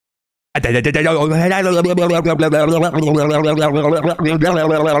Feeling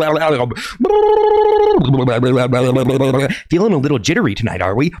a little jittery tonight,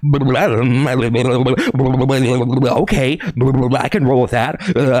 are we? Okay, I can roll with that.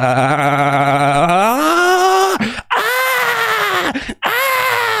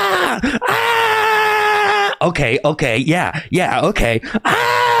 Okay, yeah, okay.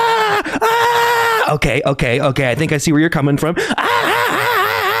 Okay, I think I see where you're coming from.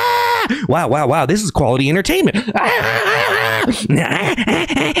 Wow, this is quality entertainment.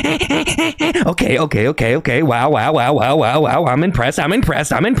 Okay. Wow. I'm impressed.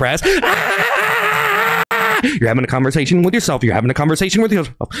 You're having a conversation with yourself.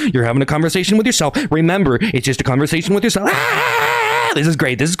 Remember, it's just a conversation with yourself. This is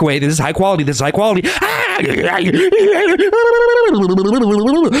great. This is high quality.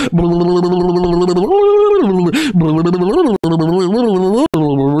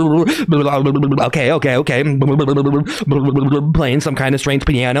 Okay. Playing some kind of strange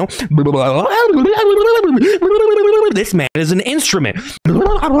piano. This man is an instrument.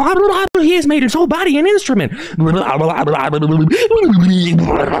 He has made his whole body an instrument.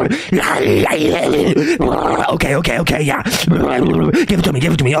 Okay, yeah. Give it to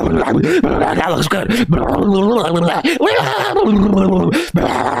me. Oh, that looks good.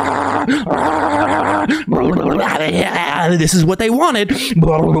 This is what they wanted. Is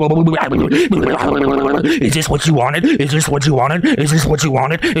this what you wanted? Yes, this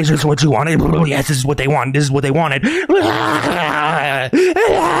is what they wanted.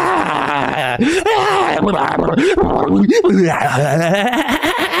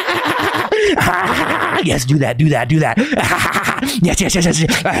 Yes, do that.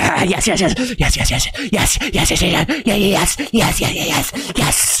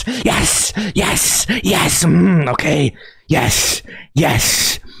 Yes. Okay. Yes.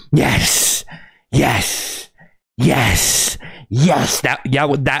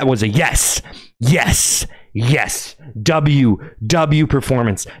 That was a yes. W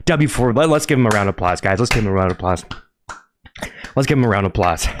performance. W for. Let's give him a round of applause, guys. Let's give him a round of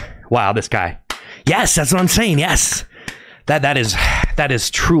applause. Wow, this guy. Yes, that's what I'm saying. Yes. That is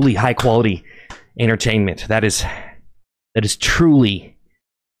truly high quality entertainment. That is truly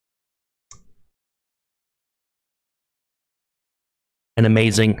an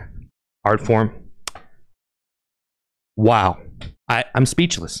amazing art form. Wow. I'm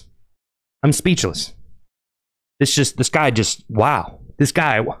speechless. This guy just, wow.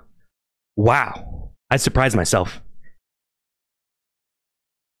 Wow. I surprised myself.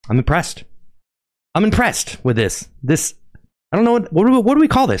 I'm impressed with this. I don't know what do we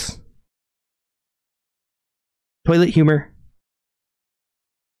call this? Toilet humor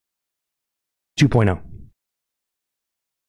 2.0.